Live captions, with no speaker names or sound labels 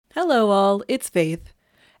Hello all, it's Faith.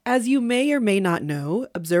 As you may or may not know,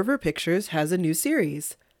 Observer Pictures has a new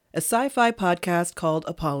series, a sci-fi podcast called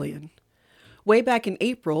Apollyon. Way back in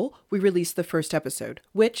April, we released the first episode,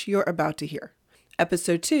 which you're about to hear.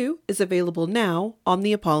 Episode 2 is available now on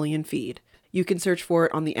the Apollyon feed. You can search for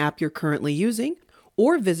it on the app you're currently using,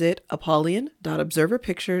 or visit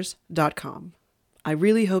apollyon.observerpictures.com. I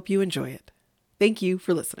really hope you enjoy it. Thank you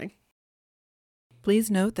for listening.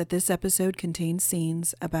 Please note that this episode contains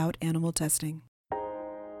scenes about animal testing.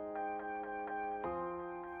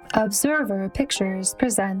 Observer Pictures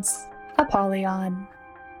presents Apollyon.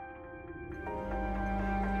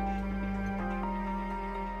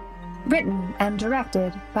 Written and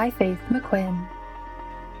directed by Faith McQuinn.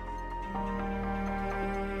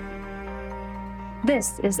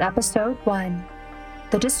 This is Episode 1,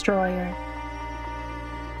 The Destroyer.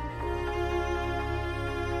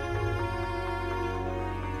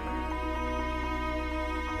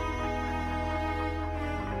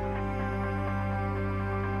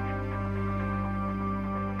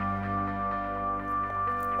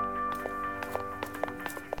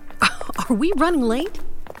 Are we running late?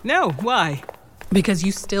 No, why? Because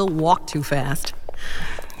you still walk too fast.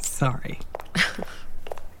 Sorry.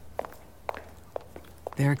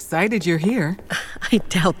 They're excited you're here. I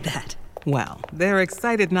doubt that. Well, they're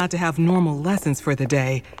excited not to have normal lessons for the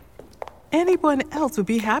day. Anyone else would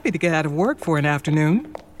be happy to get out of work for an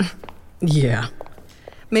afternoon. Yeah.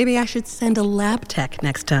 Maybe I should send a lab tech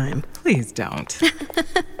next time. Please don't.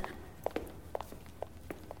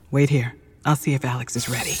 Wait here. I'll see if Alex is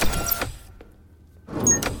ready.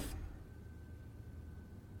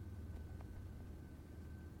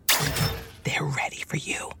 They're ready for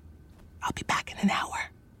you. I'll be back in an hour.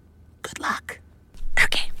 Good luck.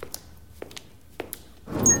 Okay.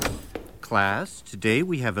 Class, today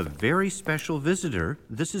we have a very special visitor.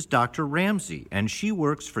 This is Dr. Ramsey, and she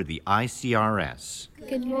works for the ICRS.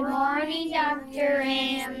 Good morning, Dr.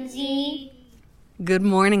 Ramsey. Good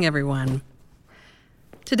morning, everyone.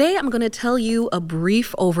 Today I'm going to tell you a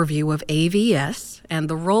brief overview of AVS and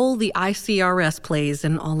the role the ICRS plays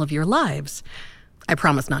in all of your lives. I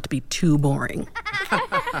promise not to be too boring.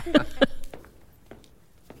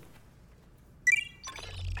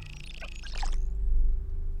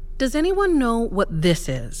 Does anyone know what this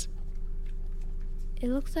is? It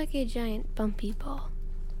looks like a giant bumpy ball.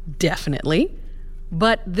 Definitely.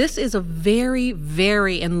 But this is a very,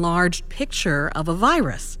 very enlarged picture of a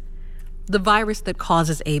virus. The virus that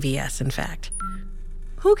causes AVS, in fact.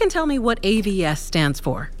 Who can tell me what AVS stands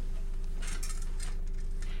for?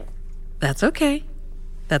 That's okay.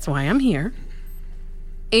 That's why I'm here.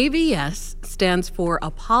 AVS stands for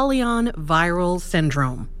Apollyon Viral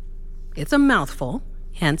Syndrome. It's a mouthful,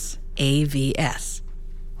 hence AVS.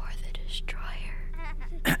 Or the Destroyer.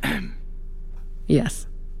 Yes.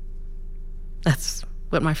 That's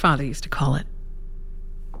what my father used to call it.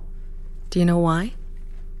 Do you know why?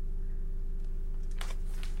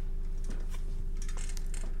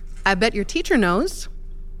 I bet your teacher knows.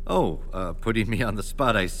 Oh, putting me on the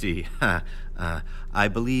spot, I see. I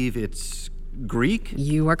believe it's Greek?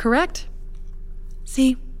 You are correct.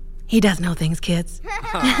 See, he does know things, kids.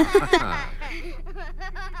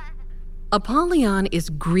 Apollyon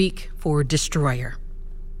is Greek for destroyer.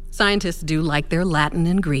 Scientists do like their Latin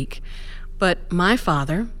and Greek, but my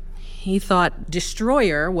father, he thought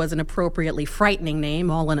destroyer was an appropriately frightening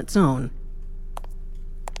name all on its own.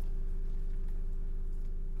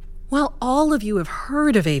 While all of you have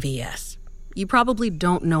heard of AVS, you probably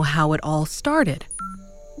don't know how it all started.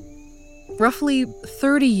 Roughly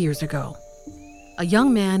 30 years ago, a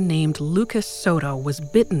young man named Lucas Soto was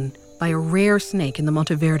bitten by a rare snake in the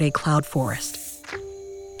Monteverde cloud forest.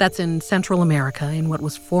 That's in Central America in what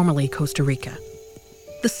was formerly Costa Rica.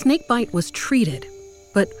 The snake bite was treated,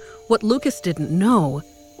 but what Lucas didn't know,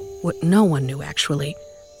 what no one knew actually,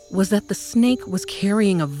 was that the snake was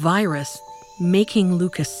carrying a virus making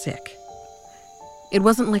Lucas sick. It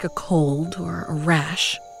wasn't like a cold or a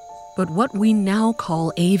rash, but what we now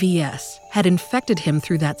call AVS had infected him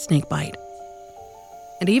through that snake bite.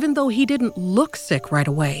 And even though he didn't look sick right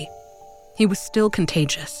away, he was still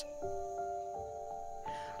contagious.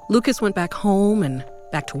 Lucas went back home and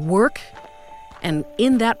back to work, and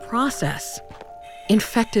in that process,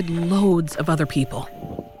 infected loads of other people.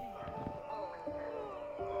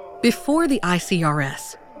 Before the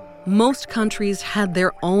ICRS, most countries had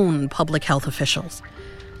their own public health officials.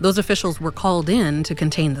 Those officials were called in to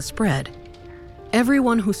contain the spread.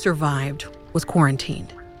 Everyone who survived was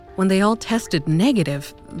quarantined. When they all tested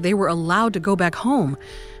negative, they were allowed to go back home.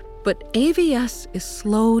 But AVS is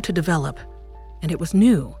slow to develop, and it was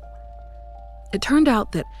new. It turned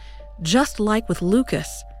out that, just like with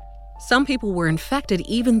Lucas, Some people were infected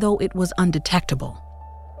even though it was undetectable.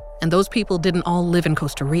 And those people didn't all live in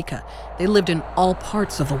Costa Rica. They lived in all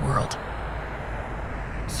parts of the world.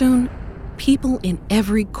 Soon, people in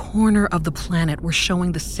every corner of the planet were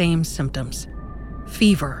showing the same symptoms: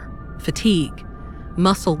 fever, fatigue,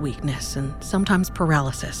 muscle weakness, and sometimes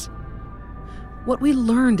paralysis. What we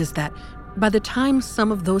learned is that by the time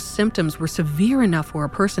some of those symptoms were severe enough for a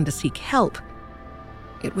person to seek help,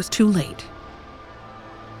 it was too late.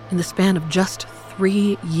 In the span of just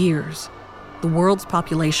 3 years, the world's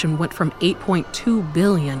population went from 8.2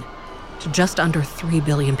 billion to just under 3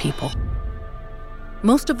 billion people.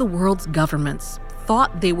 Most of the world's governments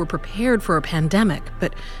thought they were prepared for a pandemic,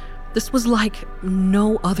 but this was like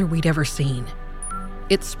no other we'd ever seen.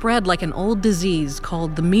 It spread like an old disease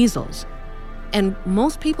called the measles, and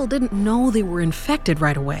most people didn't know they were infected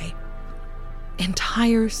right away.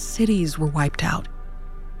 Entire cities were wiped out.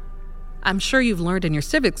 I'm sure you've learned in your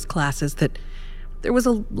civics classes that there was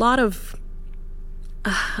a lot of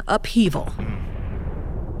upheaval.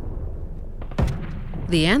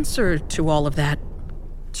 The answer to all of that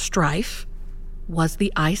strife was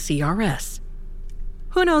the ICRS.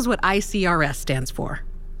 Who knows what ICRS stands for?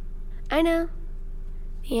 I know.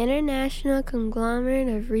 The International Conglomerate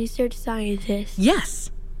of Research Scientists.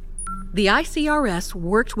 Yes. The ICRS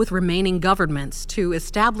worked with remaining governments to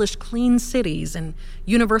establish clean cities and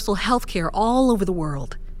universal health care all over the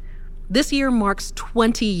world. This year marks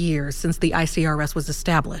 20 years since the ICRS was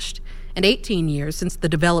established, and 18 years since the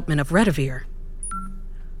development of Retavir.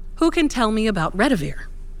 Who can tell me about Retavir?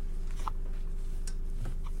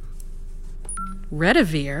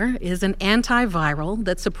 Retavir is an antiviral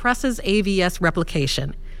that suppresses AVS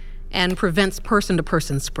replication and prevents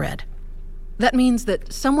person-to-person spread. That means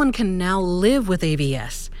that someone can now live with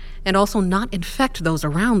AVS and also not infect those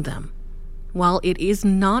around them. While it is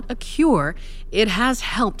not a cure, it has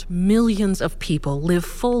helped millions of people live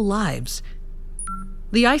full lives.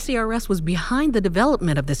 The ICRS was behind the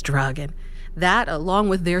development of this drug, and that, along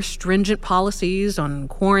with their stringent policies on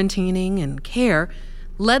quarantining and care,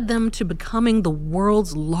 led them to becoming the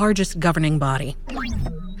world's largest governing body.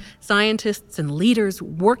 Scientists and leaders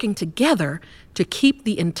working together to keep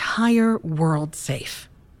the entire world safe.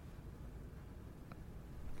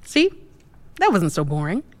 See? That wasn't so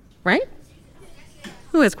boring, right?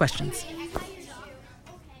 Who has questions?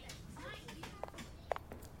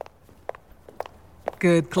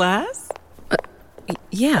 Good class?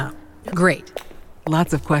 Yeah, great.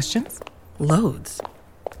 Lots of questions? Loads.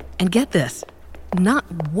 And get this, not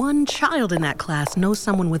one child in that class knows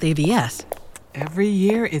someone with AVS. Every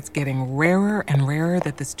year, it's getting rarer and rarer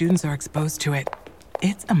that the students are exposed to it.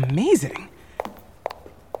 It's amazing.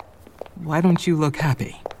 Why don't you look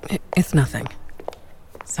happy? It's nothing.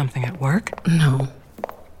 Something at work? No.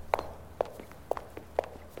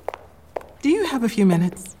 Do you have a few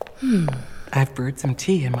minutes? I've brewed some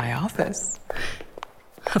tea in my office.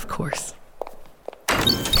 Of course.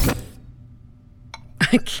 I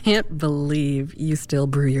can't believe you still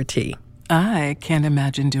brew your tea. I can't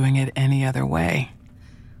imagine doing it any other way.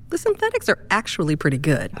 The synthetics are actually pretty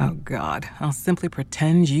good. Oh, God. I'll simply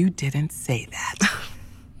pretend you didn't say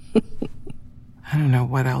that. I don't know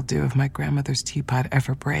what I'll do if my grandmother's teapot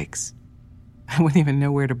ever breaks. I wouldn't even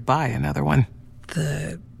know where to buy another one.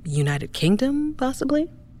 The United Kingdom, possibly?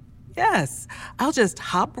 Yes. I'll just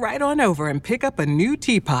hop right on over and pick up a new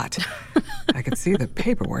teapot. I could see the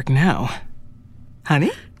paperwork now.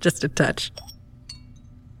 Honey? Just a touch.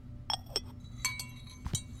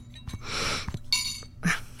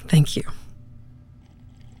 Thank you.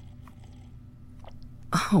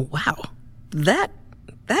 Oh, wow. That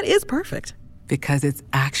is perfect. Because it's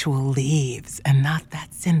actual leaves and not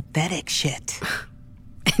that synthetic shit.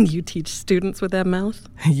 And you teach students with that mouth?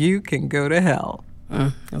 You can go to hell.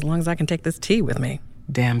 As long as I can take this tea with me.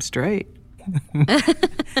 Damn straight.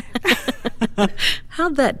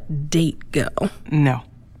 How'd that date go? No.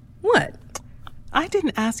 What? I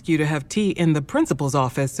didn't ask you to have tea in the principal's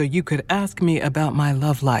office so you could ask me about my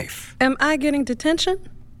love life. Am I getting detention?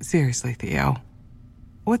 Seriously, Theo.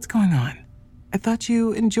 What's going on? I thought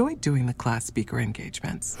you enjoyed doing the class speaker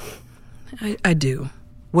engagements. I do.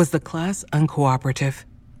 Was the class uncooperative?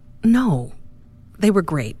 No. They were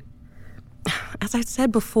great. As I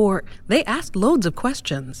said before, they asked loads of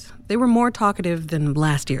questions. They were more talkative than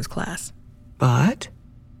last year's class. But?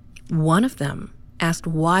 One of them asked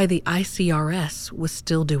why the ICRS was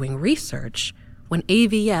still doing research when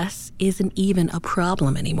AVS isn't even a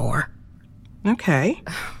problem anymore. Okay.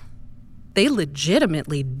 They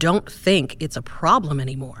legitimately don't think it's a problem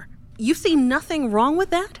anymore. You see nothing wrong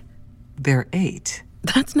with that? They're 8.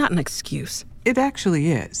 That's not an excuse. It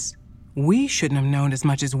actually is. We shouldn't have known as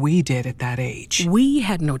much as we did at that age. We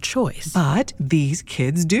had no choice. But these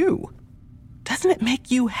kids do. Doesn't it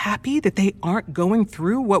make you happy that they aren't going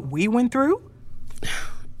through what we went through?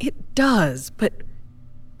 It does, but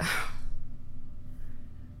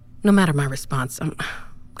no matter my response, I'm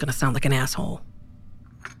gonna sound like an asshole.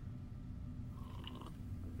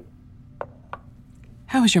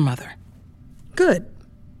 How is your mother? Good.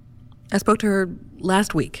 I spoke to her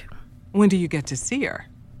last week. When do you get to see her?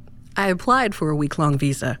 I applied for a week-long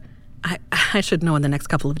visa. I should know in the next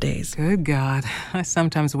couple of days. Good God. I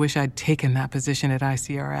sometimes wish I'd taken that position at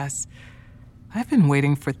ICRS. I've been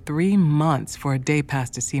waiting for 3 months for a day pass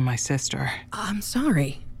to see my sister. I'm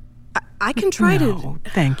sorry. I can try No,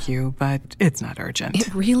 thank you, but it's not urgent.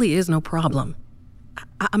 It really is no problem.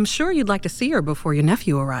 I'm sure you'd like to see her before your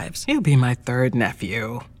nephew arrives. He'll be my third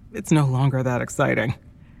nephew. It's no longer that exciting.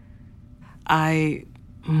 I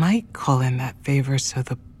might call in that favor so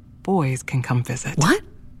the boys can come visit. What?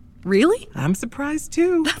 Really? I'm surprised,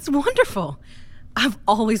 too. That's wonderful. I've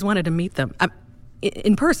always wanted to meet them.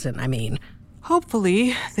 In person, I mean.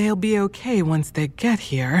 Hopefully, they'll be okay once they get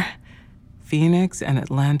here. Phoenix and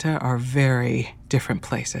Atlanta are very different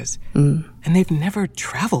places. And they've never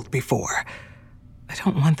traveled before. I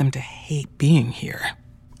don't want them to hate being here.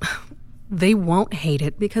 They won't hate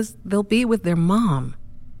it because they'll be with their mom.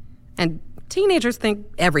 And teenagers think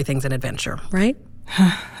everything's an adventure, right?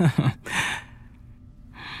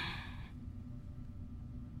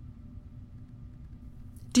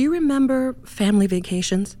 Do you remember family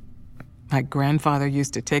vacations? My grandfather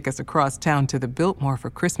used to take us across town to the Biltmore for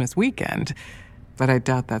Christmas weekend, but I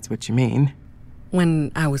doubt that's what you mean.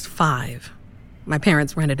 When I was 5, my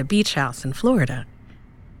parents rented a beach house in Florida.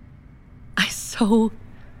 I so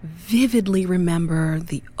vividly remember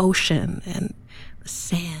the ocean and the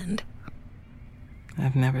sand.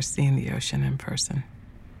 I've never seen the ocean in person.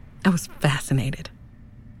 I was fascinated.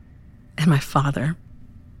 And my father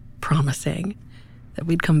promising that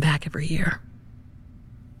we'd come back every year.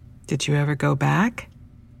 Did you ever go back?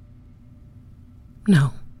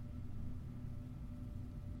 No.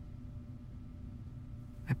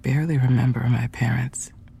 I barely remember my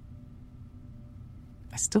parents.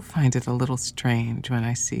 I still find it a little strange when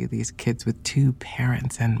I see these kids with 2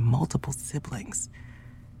 parents and multiple siblings.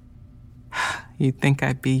 You'd think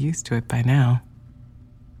I'd be used to it by now.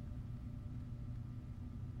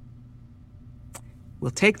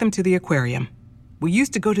 We'll take them to the aquarium. We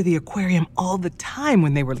used to go to the aquarium all the time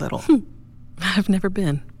when they were little. I've never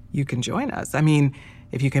been. You can join us. I mean,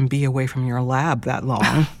 if you can be away from your lab that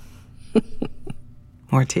long.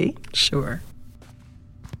 More tea? Sure.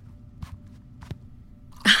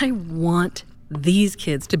 I want these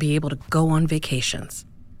kids to be able to go on vacations.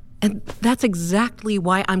 And that's exactly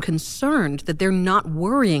why I'm concerned that they're not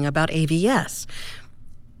worrying about AVS.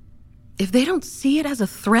 If they don't see it as a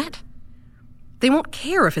threat, they won't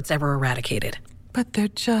care if it's ever eradicated. But they're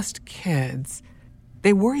just kids.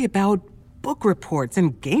 They worry about book reports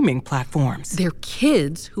and gaming platforms. They're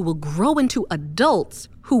kids who will grow into adults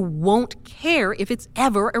who won't care if it's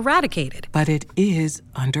ever eradicated. But it is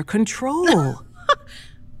under control.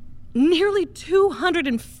 Nearly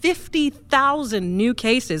 250,000 new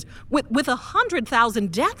cases with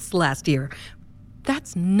 100,000 deaths last year.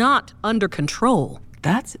 That's not under control.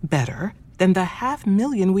 That's better than the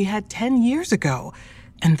 500,000 we had 10 years ago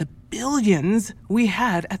and the billions we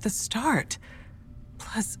had at the start.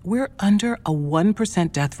 Plus, we're under a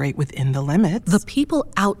 1% death rate within the limits. The people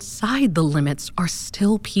outside the limits are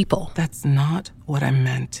still people. That's not what I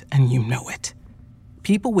meant, and you know it.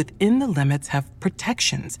 People within the limits have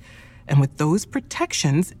protections, and with those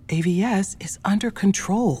protections, AVS is under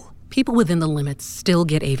control. People within the limits still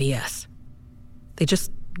get AVS. They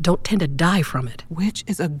just don't tend to die from it. Which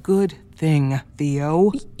is a good thing,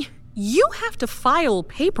 Theo. You have to file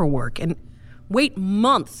paperwork and wait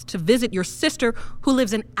months to visit your sister who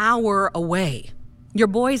lives an hour away. Your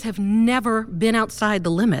boys have never been outside the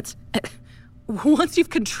limits. Once you've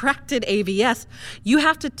contracted AVS, you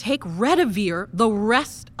have to take Redivir the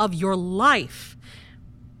rest of your life.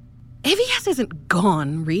 AVS isn't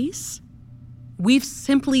gone, Reese. We've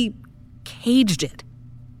simply caged it.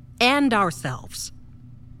 And ourselves.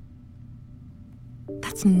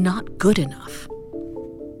 That's not good enough.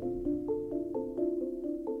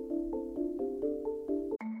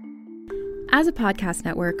 As a podcast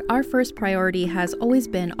network, our first priority has always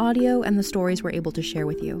been audio and the stories we're able to share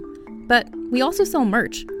with you. But we also sell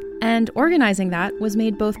merch, and organizing that was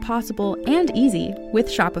made both possible and easy with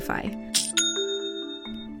Shopify.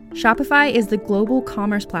 Shopify is the global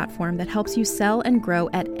commerce platform that helps you sell and grow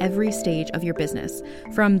at every stage of your business.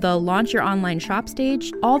 From the launch your online shop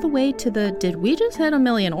stage, all the way to the did we just hit 1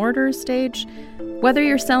 million orders stage? Whether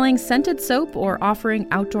you're selling scented soap or offering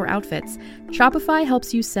outdoor outfits, Shopify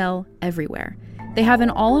helps you sell everywhere. They have an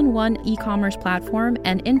all-in-one e-commerce platform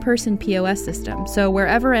and in-person POS system, so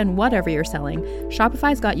wherever and whatever you're selling,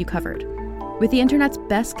 Shopify's got you covered. With the internet's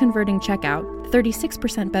best converting checkout,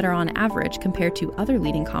 36% better on average compared to other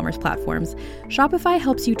leading commerce platforms, Shopify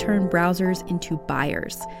helps you turn browsers into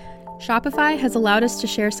buyers. Shopify has allowed us to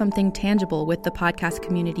share something tangible with the podcast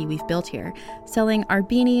community we've built here, selling our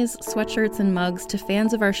beanies, sweatshirts, and mugs to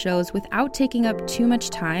fans of our shows without taking up too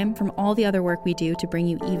much time from all the other work we do to bring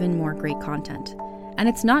you even more great content. And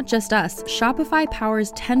it's not just us. Shopify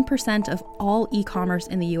powers 10% of all e-commerce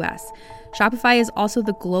in the US. Shopify is also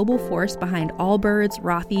the global force behind Allbirds,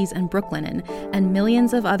 Rothy's, and Brooklinen, and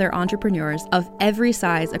millions of other entrepreneurs of every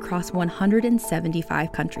size across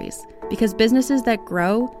 175 countries. Because businesses that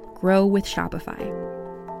grow with Shopify.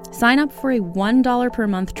 Sign up for a $1 per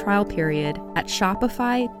month trial period at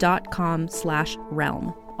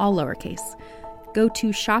shopify.com/realm, all lowercase. Go to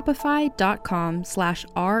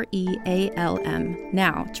shopify.com/REALM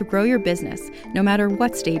now to grow your business, no matter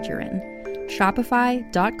what stage you're in.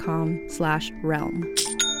 Shopify.com/realm.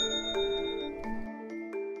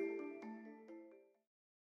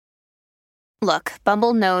 Look,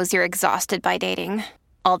 Bumble knows you're exhausted by dating.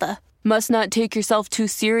 All the must not take yourself too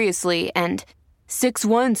seriously and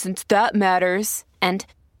 6'1" since that matters. And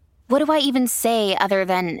what do I even say other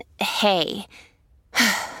than hey?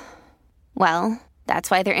 Well, that's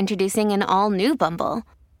why they're introducing an all-new Bumble,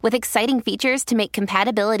 with exciting features to make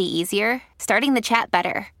compatibility easier, starting the chat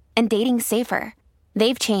better, and dating safer.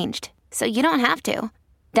 They've changed, so you don't have to.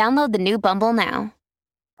 Download the new Bumble now.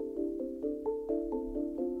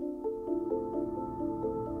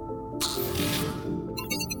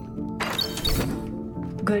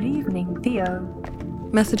 Good evening, Theo.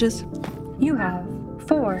 Messages? You have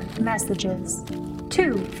 4 messages.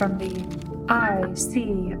 2 from the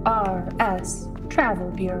ICRS Travel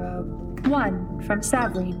Bureau. 1 from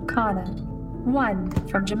Savreen Khanna. 1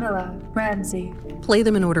 from Jamila Ramsey. Play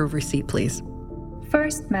them in order of receipt, please.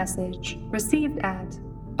 First message received at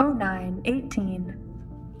 09:18.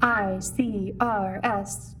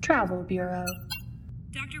 ICRS Travel Bureau.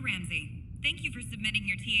 Dr. Ramsey, thank you for submitting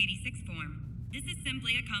your T86 form. This is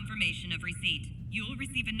simply a confirmation of receipt. You will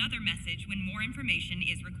receive another message when more information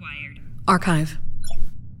is required. Archive.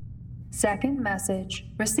 Second message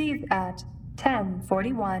received at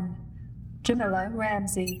 10:41. Jamila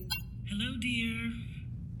Ramsey. Hello, dear.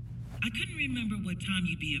 I couldn't remember what time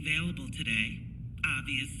you'd be available today.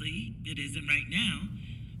 Obviously, it isn't right now.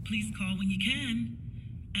 Please call when you can.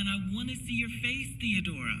 And I want to see your face,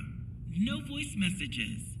 Theodora. No voice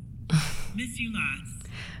messages. Miss you lots.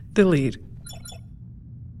 Delete.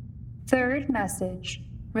 Third message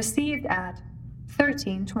received at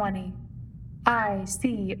 13:20.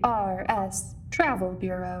 ICRS Travel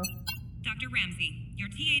Bureau. Dr. Ramsey, your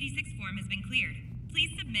T86 form has been cleared.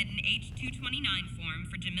 Please submit an H229 form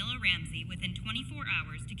for Jamila Ramsey within 24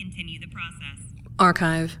 hours to continue the process.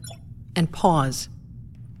 Archive. And pause.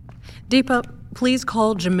 Deepa, please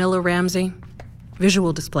call Jamila Ramsey.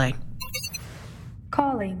 Visual display.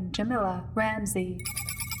 Calling Jamila Ramsey.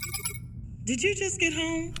 Did you just get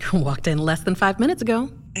home? Walked in less than 5 minutes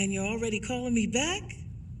ago. And you're already calling me back?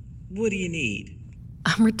 What do you need?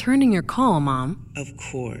 I'm returning your call, Mom. Of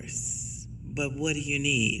course. But what do you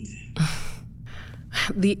need?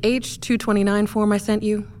 The H229 form I sent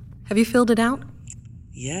you. Have you filled it out?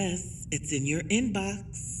 Yes, it's in your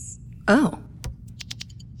inbox. Oh.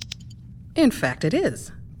 In fact, it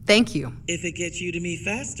is. Thank you. If it gets you to me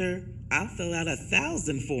faster, I'll fill out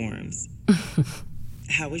 1,000 forms.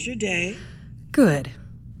 How was your day? Good.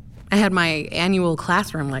 I had my annual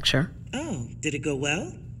classroom lecture. Oh, did it go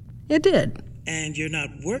well? It did. And you're not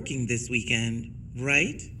working this weekend,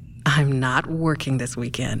 right? I'm not working this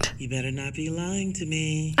weekend. You better not be lying to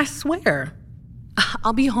me. I swear.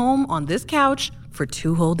 I'll be home on this couch for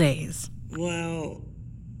 2 whole days. Well,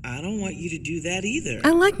 I don't want you to do that either.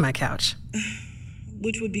 I like my couch.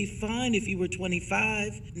 Which would be fine if you were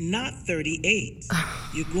 25, not 38.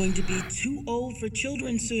 You're going to be too old for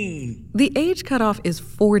children soon. The age cutoff is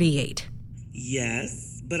 48.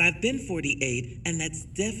 Yes, but I've been 48, and that's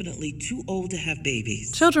definitely too old to have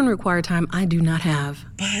babies. Children require time I do not have.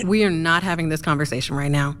 But we are not having this conversation right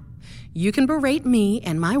now. You can berate me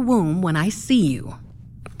and my womb when I see you.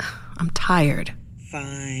 I'm tired.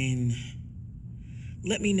 Fine.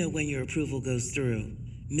 Let me know when your approval goes through.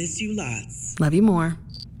 Miss you lots. Love you more.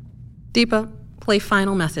 Deepa, play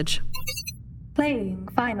final message. Playing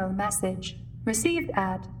Final message. Received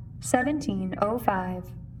at 17:05.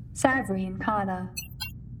 Savreen Khanna.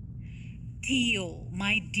 Theo,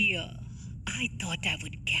 my dear, I thought I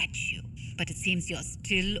would catch you, but it seems you're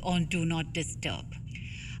still on Do Not Disturb.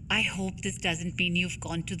 I hope this doesn't mean you've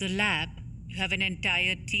gone to the lab. You have an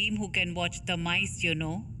entire team who can watch the mice, you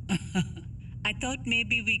know. I thought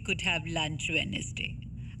maybe we could have lunch Wednesday.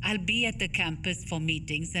 I'll be at the campus for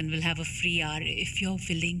meetings and we'll have a free hour if you're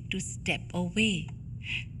willing to step away.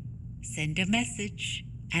 Send a message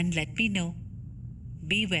and let me know.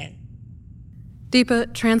 Be well.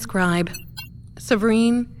 Deepa, transcribe.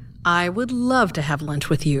 Savreen, I would love to have lunch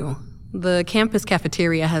with you. The campus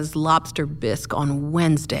cafeteria has lobster bisque on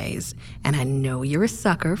Wednesdays, and I know you're a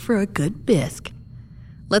sucker for a good bisque.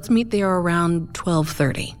 Let's meet there around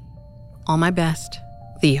 12:30. All my best,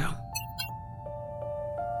 Theo.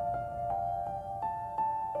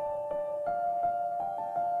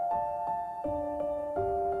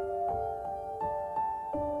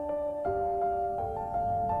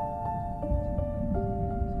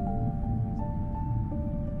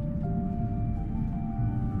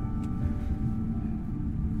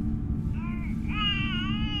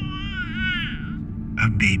 A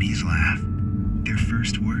baby's laugh, their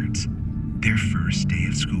first words, their first day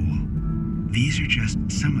of school. These are just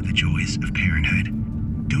some of the joys of parenthood.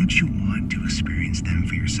 Don't you want to experience them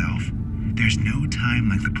for yourself? There's no time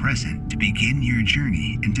like the present to begin your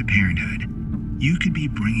journey into parenthood. You could be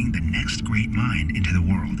bringing the next great mind into the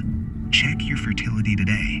world. Check your fertility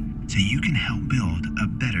today so you can help build a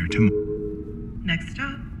better tomorrow. Next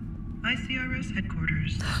stop, ICRS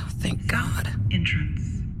headquarters. Oh, thank God. Entrance.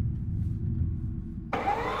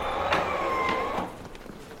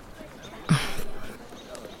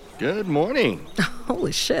 Good morning.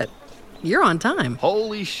 Holy shit. You're on time.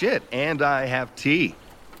 Holy shit, and I have tea.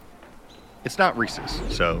 It's not Reese's,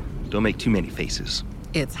 so don't make too many faces.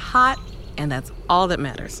 It's hot, and that's all that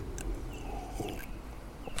matters.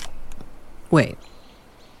 Wait.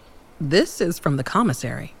 This is from the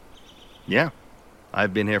commissary. Yeah.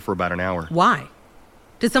 I've been here for about an hour. Why?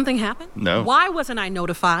 Did something happen? No. Why wasn't I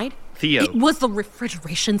notified? Theo. It was the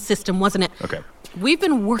refrigeration system, wasn't it? Okay. We've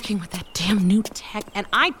been working with that damn new tech, and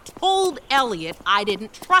I told Elliot I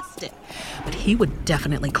didn't trust it. But he would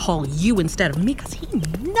definitely call you instead of me because he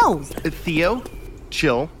knows. Theo,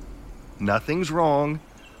 chill. Nothing's wrong.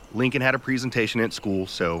 Lincoln had a presentation at school,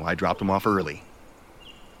 so I dropped him off early.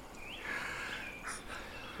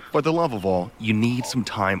 For the love of all, you need some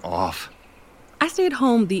time off. I stayed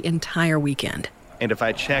home the entire weekend. And if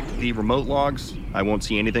I check the remote logs, I won't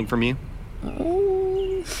see anything from you?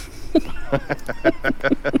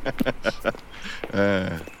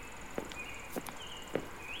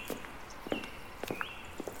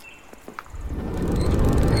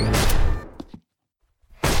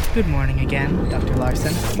 Good morning again, Dr.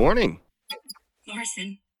 Larson. Morning.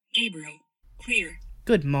 Larson, Gabriel, clear.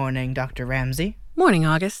 Good morning, Dr. Ramsey. Morning,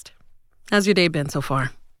 August. How's your day been so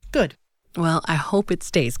far? Good. Well, I hope it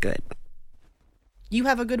stays good. You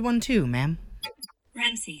have a good one too, ma'am.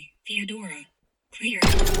 Ramsey, Theodora, clear.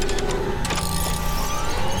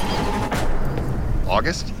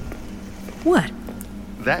 August? What?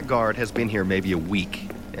 That guard has been here maybe a week,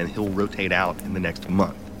 and he'll rotate out in the next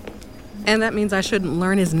month. And that means I shouldn't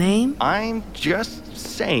learn his name? I'm just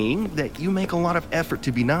saying that you make a lot of effort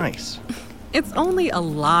to be nice. It's only a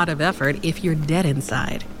lot of effort if you're dead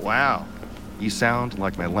inside. Wow. You sound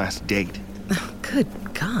like my last date. Good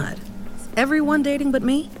God. Is everyone dating but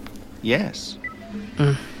me? Yes.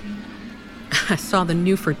 I saw the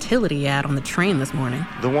new fertility ad on the train this morning.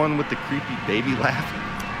 The one with the creepy baby laugh?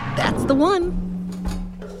 That's the one.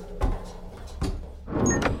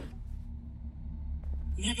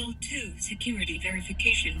 Level 2 security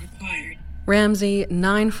verification required. Ramsey,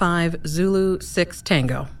 9-5 Zulu 6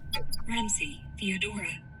 Tango. Ramsey, Theodora,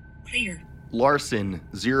 clear. Larson,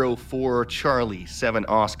 04 Charlie 7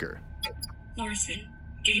 Oscar. Larson,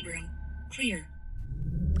 Gabriel, clear.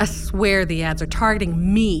 I swear the ads are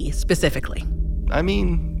targeting me specifically. I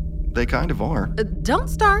mean, they kind of are. Don't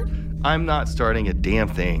start. I'm not starting a damn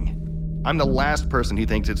thing. I'm the last person who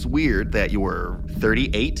thinks it's weird that you're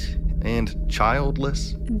 38 and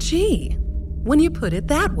childless. Gee, when you put it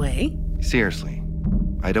that way. Seriously,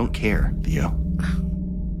 I don't care, Theo.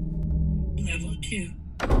 Level 2.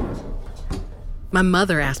 My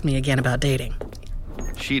mother asked me again about dating.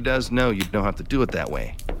 She does know you don't have to do it that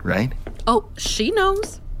way, right? Oh, she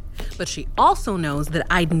knows. But she also knows that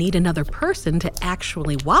I'd need another person to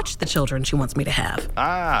actually watch the children she wants me to have.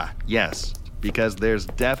 Ah, yes. because there's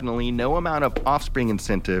definitely no amount of offspring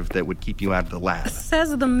incentive that would keep you out of the lab.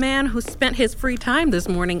 Says the man who spent his free time this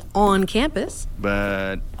morning on campus.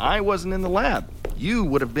 But I wasn't in the lab. You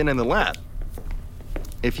would have been in the lab.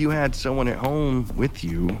 If you had someone at home with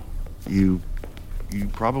you, you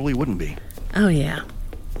probably wouldn't be. Oh, yeah.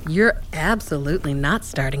 You're absolutely not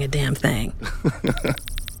starting a damn thing.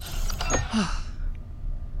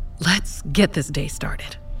 Let's get this day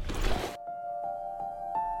started.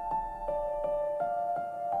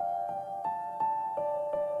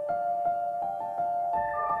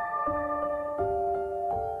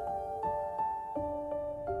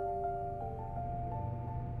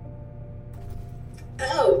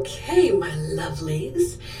 Okay, my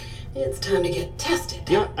lovelies. It's time to get tested.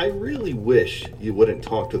 Yeah, I really wish you wouldn't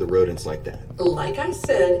talk to the rodents like that. Like I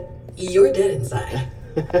said, you're dead inside.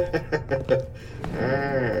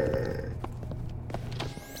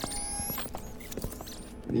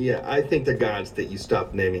 Yeah, I think the gods that you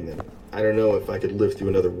stopped naming them. I don't know if I could live through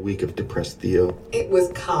another week of depressed Theo. It was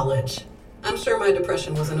college. I'm sure my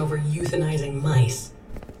depression wasn't over euthanizing mice.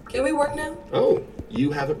 Can we work now? Oh,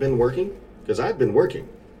 you haven't been working? Because I've been working.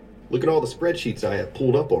 Look at all the spreadsheets I have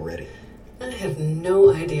pulled up already. I have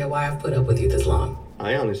no idea why I've put up with you this long.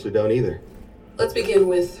 I honestly don't either. Let's begin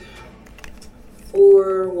with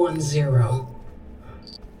 410.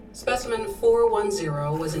 Specimen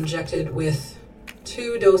 410 was injected with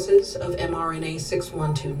 2 doses of mRNA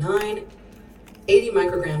 6129, 80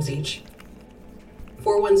 micrograms each.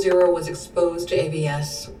 410 was exposed to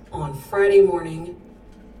AVS on Friday morning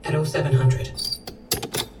at 0700.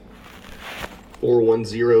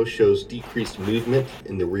 410 shows decreased movement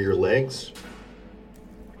in the rear legs.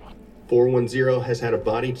 410 has had a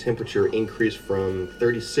body temperature increase from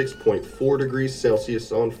 36.4 degrees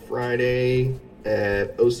Celsius on Friday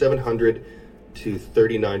at 0700 to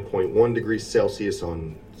 39.1 degrees Celsius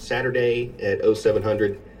on Saturday at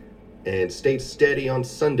 0700 and stayed steady on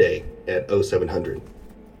Sunday at 0700.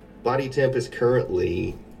 Body temp is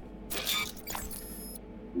currently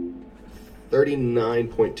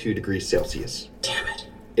 39.2 degrees Celsius. Damn it.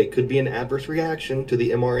 It could be an adverse reaction to the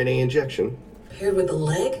mRNA injection. Paired with the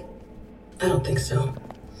leg? I don't think so.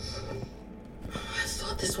 I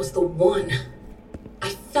thought this was the one. I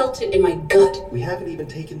felt it in my gut. We haven't even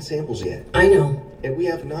taken samples yet. I know. And we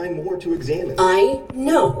have 9 more to examine. I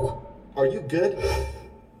know. Are you good?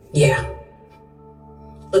 Yeah.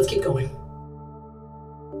 Let's keep going.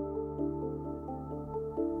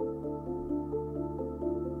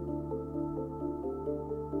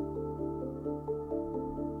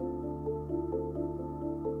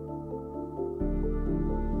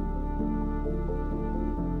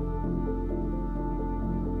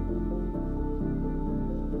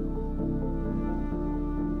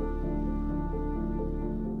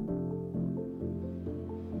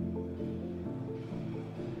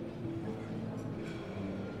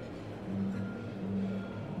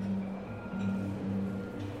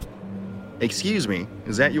 Excuse me,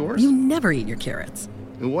 is that yours? You never eat your carrots.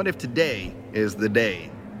 What if today is the day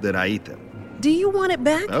that I eat them? Do you want it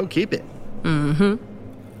back? Oh, keep it. Mm-hmm.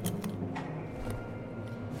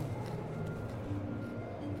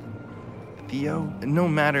 Theo, no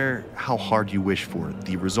matter how hard you wish for it,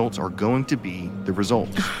 the results are going to be the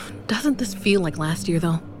results. Doesn't this feel like last year,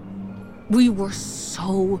 though? We were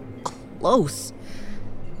so close.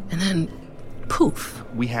 And then, poof.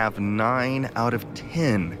 We have 9 out of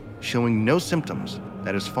 10 showing no symptoms.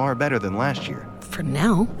 That is far better than last year. For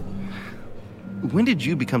now. When did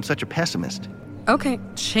you become such a pessimist? Okay,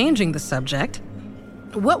 changing the subject.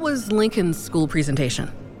 What was Lincoln's school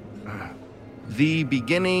presentation? The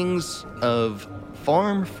beginnings of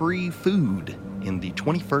farm-free food in the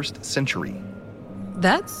 21st century.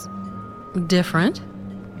 That's different.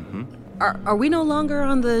 Mm-hmm. Are we no longer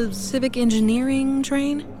on the civic engineering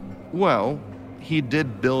train? Well, he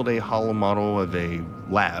did build a hollow model of a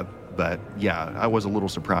lab, but yeah, I was a little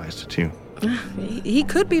surprised too. He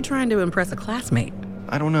could be trying to impress a classmate.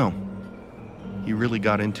 I don't know. He really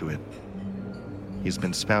got into it. He's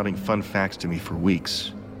been spouting fun facts to me for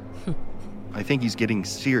weeks. I think he's getting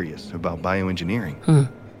serious about bioengineering.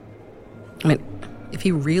 I mean, if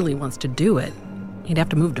he really wants to do it, he'd have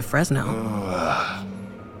to move to Fresno.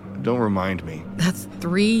 Don't remind me. That's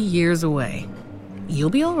 3 years away. You'll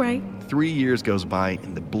be all right. 3 years goes by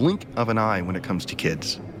in the blink of an eye when it comes to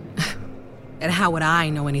kids. And how would I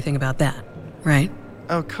know anything about that, right?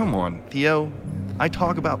 Oh, come on, Theo. I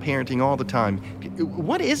talk about parenting all the time.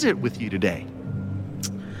 What is it with you today?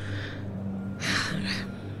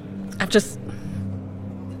 I've just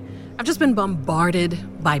been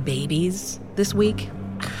bombarded by babies this week.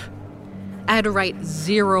 I had to write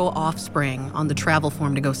 0 offspring on the travel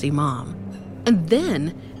form to go see Mom. And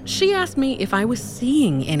then she asked me if I was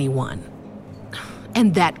seeing anyone.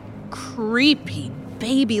 And that creepy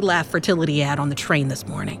baby laugh fertility ad on the train this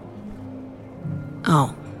morning.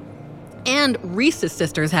 Oh. And Reese's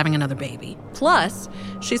sister is having another baby. Plus,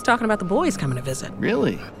 she's talking about the boys coming to visit.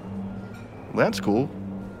 Really? Well, that's cool.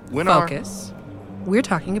 Focus. We're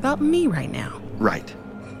talking about me right now. Right.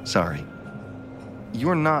 Sorry.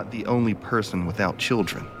 You're not the only person without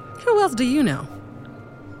children. Who else do you know?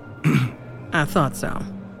 I thought so.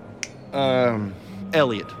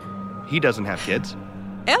 Elliot. He doesn't have kids.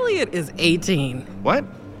 Elliot is 18. What?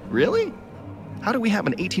 Really? How do we have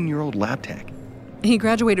an 18-year-old lab tech? He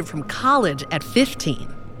graduated from college at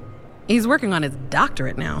 15. He's working on his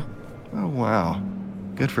doctorate now. Oh, wow.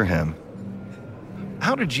 Good for him.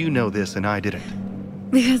 How did you know this and I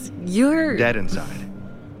didn't? Because you're... Dead inside.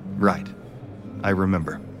 Right. I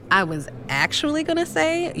remember. I was actually gonna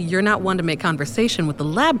say you're not one to make conversation with the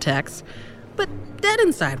lab techs, but dead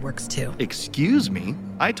inside works too. Excuse me?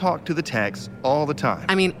 I talk to the techs all the time.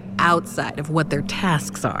 I mean, outside of what their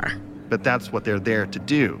tasks are. But that's what they're there to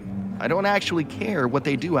do. I don't actually care what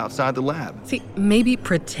they do outside the lab. See, maybe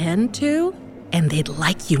pretend to, and they'd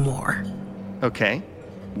like you more. Okay.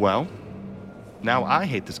 Well, now I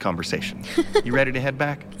hate this conversation. You ready to head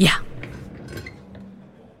back? Yeah.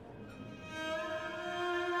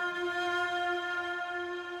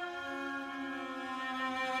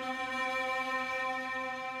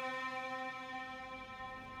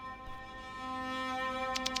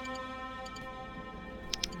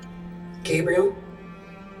 Gabriel?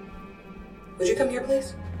 Would you come here,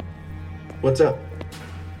 please? What's up?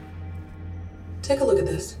 Take a look at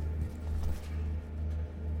this.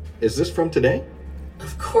 Is this from today?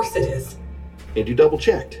 Of course it is. And you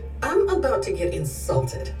double-checked? I'm about to get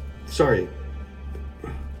insulted. Sorry.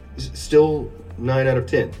 Still 9 out of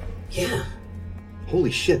 10? Yeah.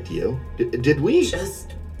 Holy shit, Theo. Did we?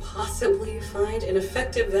 Just possibly find an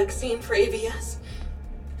effective vaccine for AVS?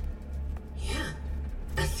 Yeah,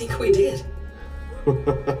 I think we did.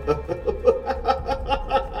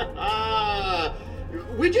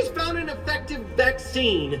 We just found an effective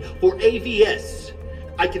vaccine for AVS.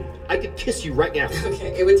 I could kiss you right now.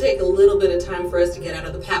 Okay, it would take a little bit of time for us to get out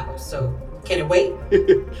of the power, so can it wait?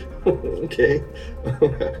 Okay.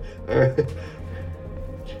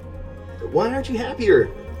 Why aren't you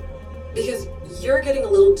happier? Because you're getting a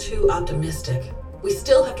little too optimistic. We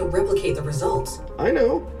still have to replicate the results. I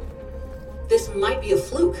know. This might be a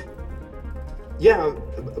fluke. Yeah,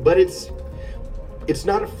 but it's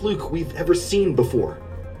not a fluke we've ever seen before.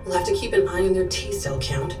 We'll have to keep an eye on their T-cell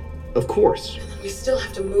count. Of course. And then we still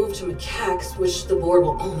have to move to macaques, which the board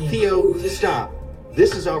will only Theo, approve. Stop.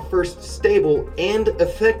 This is our first stable and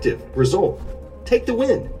effective result. Take the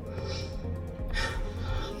win.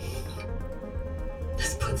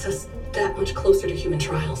 This puts us that much closer to human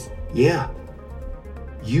trials. Yeah.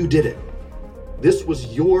 You did it. This was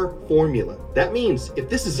your formula. That means if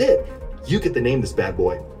this is it, you get to name this bad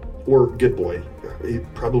boy. Or good boy.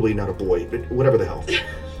 Probably not a boy, but whatever the hell.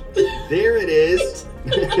 There it is.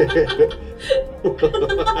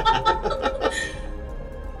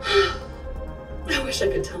 I wish I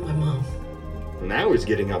could tell my mom. Now he's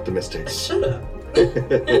getting optimistic. Shut up.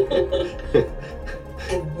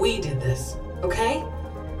 And we did this, okay?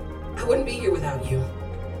 I wouldn't be here without you.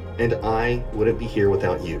 And I wouldn't be here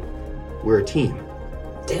without you. We're a team.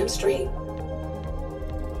 Damn straight.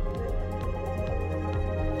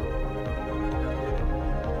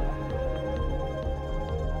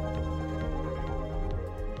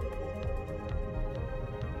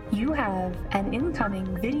 You have an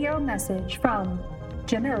incoming video message from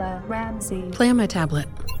Jamila Ramsey. Play on my tablet.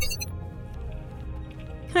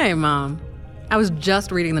 Hey, Mom. I was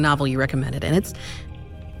just reading the novel you recommended, and it's...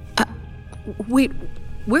 wait,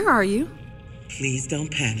 where are you? Please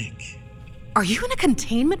don't panic. Are you in a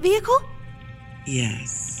containment vehicle?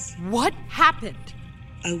 Yes. What happened?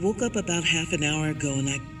 I woke up about half an hour ago and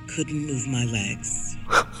I couldn't move my legs.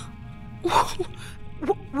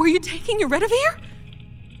 Were you taking your Redivir?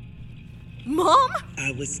 Mom?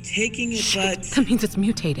 I was taking it, Shit, but... that means it's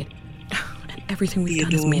mutated. And everything we've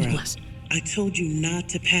done is meaningless. I told you not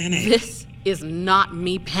to panic. This is not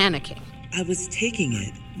me panicking. I was taking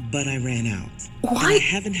it, but I ran out. What? And I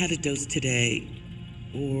haven't had a dose today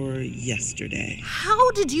or yesterday.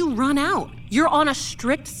 How did you run out? You're on a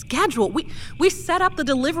strict schedule. We set up the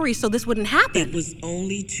delivery so this wouldn't happen. It was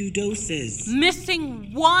only 2 doses.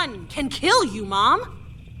 Missing one can kill you, Mom.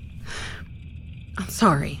 I'm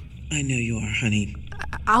sorry. I know you are, honey.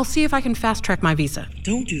 I'll see if I can fast-track my visa.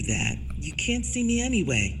 Don't do that. You can't see me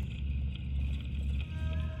anyway.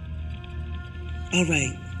 All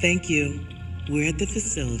right, thank you. We're at the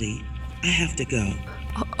facility. I have to go.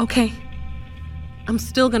 Okay. I'm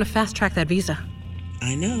still gonna fast-track that visa.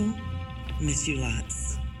 I know. Miss you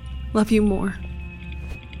lots. Love you more.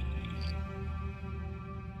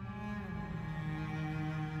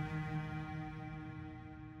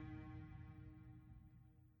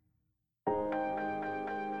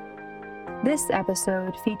 This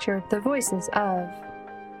episode featured the voices of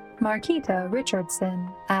Marquita Richardson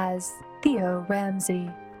as Theo Ramsey,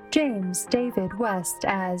 James David West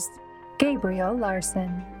as Gabriel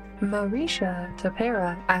Larson, Marisha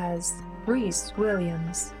Tapera as Reese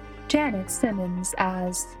Williams, Janet Simmons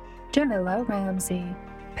as Jamila Ramsey,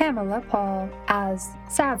 Pamela Paul as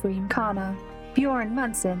Savreen Khanna, Bjorn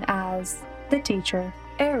Munson as the teacher,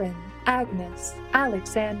 Erin, Agnes,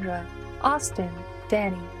 Alexandra, Austin,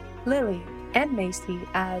 Danny, Lily, and Macy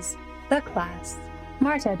as the class,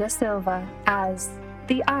 Marta da Silva as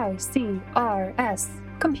the ICRS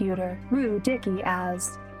computer, Rue Dickey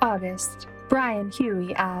as August, Brian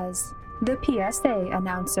Huey as the PSA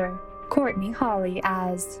announcer, Courtney Hawley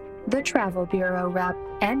as the Travel Bureau rep,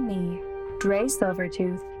 and me, Dre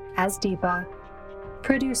Silvertooth, as Deepa.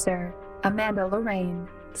 Producer, Amanda Lorraine.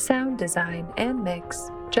 Sound design and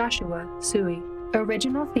mix, Joshua Sui.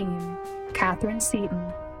 Original theme, Catherine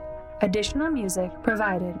Seaton. Additional music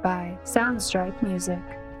provided by Soundstripe Music.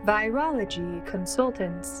 Virology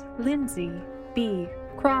consultants, Lindsay B.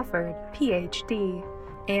 Crawford, PhD,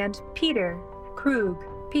 and Peter Krug,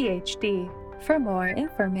 PhD. For more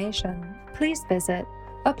information, please visit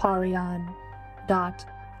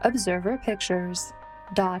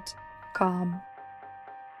apollyon.observerpictures.com.